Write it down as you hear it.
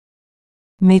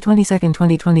May 22,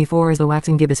 2024 is the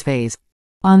waxing gibbous phase.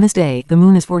 On this day, the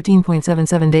moon is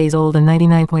 14.77 days old and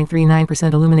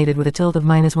 99.39% illuminated with a tilt of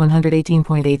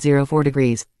 -118.804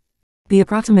 degrees. The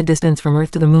approximate distance from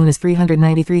Earth to the moon is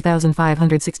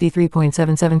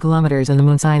 393,563.77 kilometers and the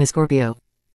moon sign is Scorpio.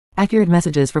 Accurate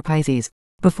messages for Pisces.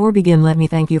 Before begin, let me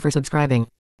thank you for subscribing.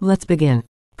 Let's begin.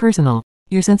 Personal.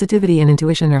 Your sensitivity and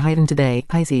intuition are heightened today,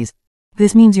 Pisces.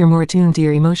 This means you're more attuned to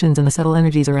your emotions and the subtle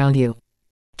energies around you.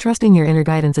 Trusting your inner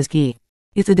guidance is key.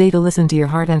 It's a day to listen to your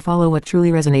heart and follow what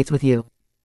truly resonates with you.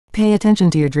 Pay attention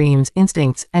to your dreams,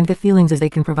 instincts, and gut feelings as they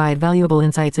can provide valuable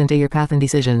insights into your path and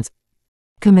decisions.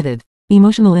 Committed.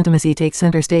 Emotional intimacy takes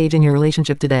center stage in your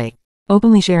relationship today.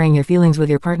 Openly sharing your feelings with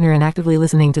your partner and actively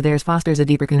listening to theirs fosters a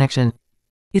deeper connection.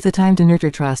 It's a time to nurture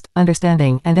trust,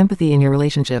 understanding, and empathy in your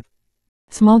relationship.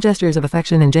 Small gestures of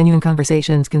affection and genuine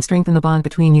conversations can strengthen the bond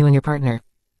between you and your partner.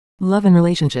 Love and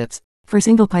relationships. For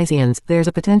single Pisceans, there's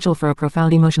a potential for a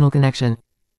profound emotional connection.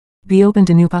 Be open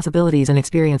to new possibilities and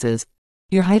experiences.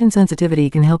 Your heightened sensitivity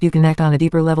can help you connect on a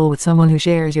deeper level with someone who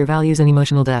shares your values and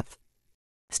emotional depth.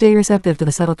 Stay receptive to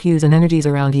the subtle cues and energies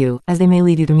around you, as they may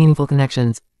lead you to meaningful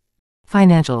connections.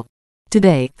 Financial.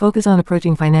 Today, focus on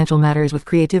approaching financial matters with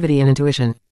creativity and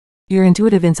intuition. Your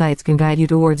intuitive insights can guide you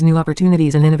towards new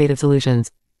opportunities and innovative solutions.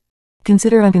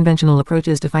 Consider unconventional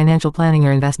approaches to financial planning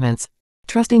or investments.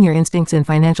 Trusting your instincts in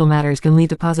financial matters can lead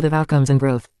to positive outcomes and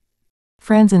growth.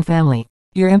 Friends and family.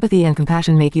 Your empathy and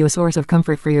compassion make you a source of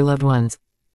comfort for your loved ones.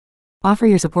 Offer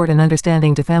your support and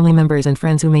understanding to family members and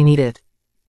friends who may need it.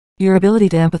 Your ability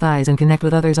to empathize and connect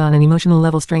with others on an emotional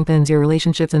level strengthens your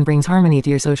relationships and brings harmony to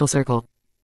your social circle.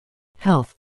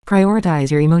 Health.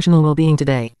 Prioritize your emotional well-being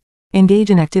today. Engage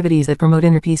in activities that promote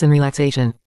inner peace and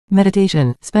relaxation.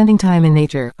 Meditation, spending time in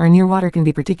nature, or near water can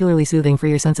be particularly soothing for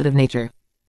your sensitive nature.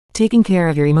 Taking care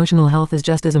of your emotional health is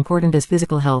just as important as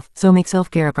physical health, so make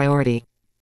self-care a priority.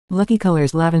 Lucky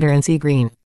colors: lavender and sea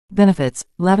green. Benefits: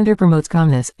 lavender promotes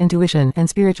calmness, intuition, and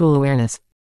spiritual awareness.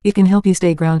 It can help you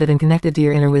stay grounded and connected to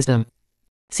your inner wisdom.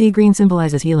 Sea green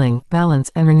symbolizes healing,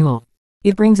 balance, and renewal.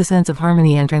 It brings a sense of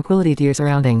harmony and tranquility to your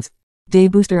surroundings. Day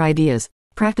booster ideas.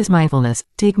 Practice mindfulness.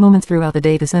 Take moments throughout the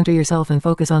day to center yourself and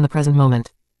focus on the present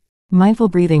moment. Mindful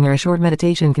breathing or a short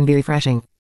meditation can be refreshing.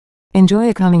 Enjoy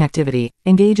a calming activity.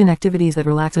 Engage in activities that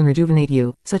relax and rejuvenate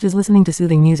you, such as listening to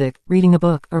soothing music, reading a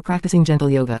book, or practicing gentle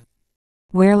yoga.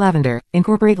 Wear lavender.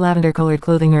 Incorporate lavender-colored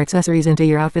clothing or accessories into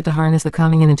your outfit to harness the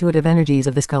calming and intuitive energies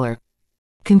of this color.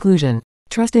 Conclusion.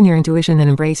 Trust in your intuition and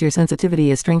embrace your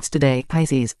sensitivity as strengths today,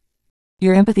 Pisces.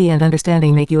 Your empathy and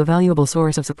understanding make you a valuable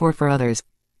source of support for others.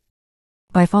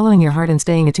 By following your heart and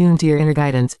staying attuned to your inner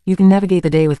guidance, you can navigate the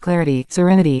day with clarity,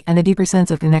 serenity, and a deeper sense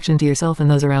of connection to yourself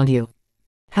and those around you.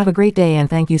 Have a great day and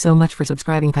thank you so much for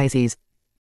subscribing, Pisces.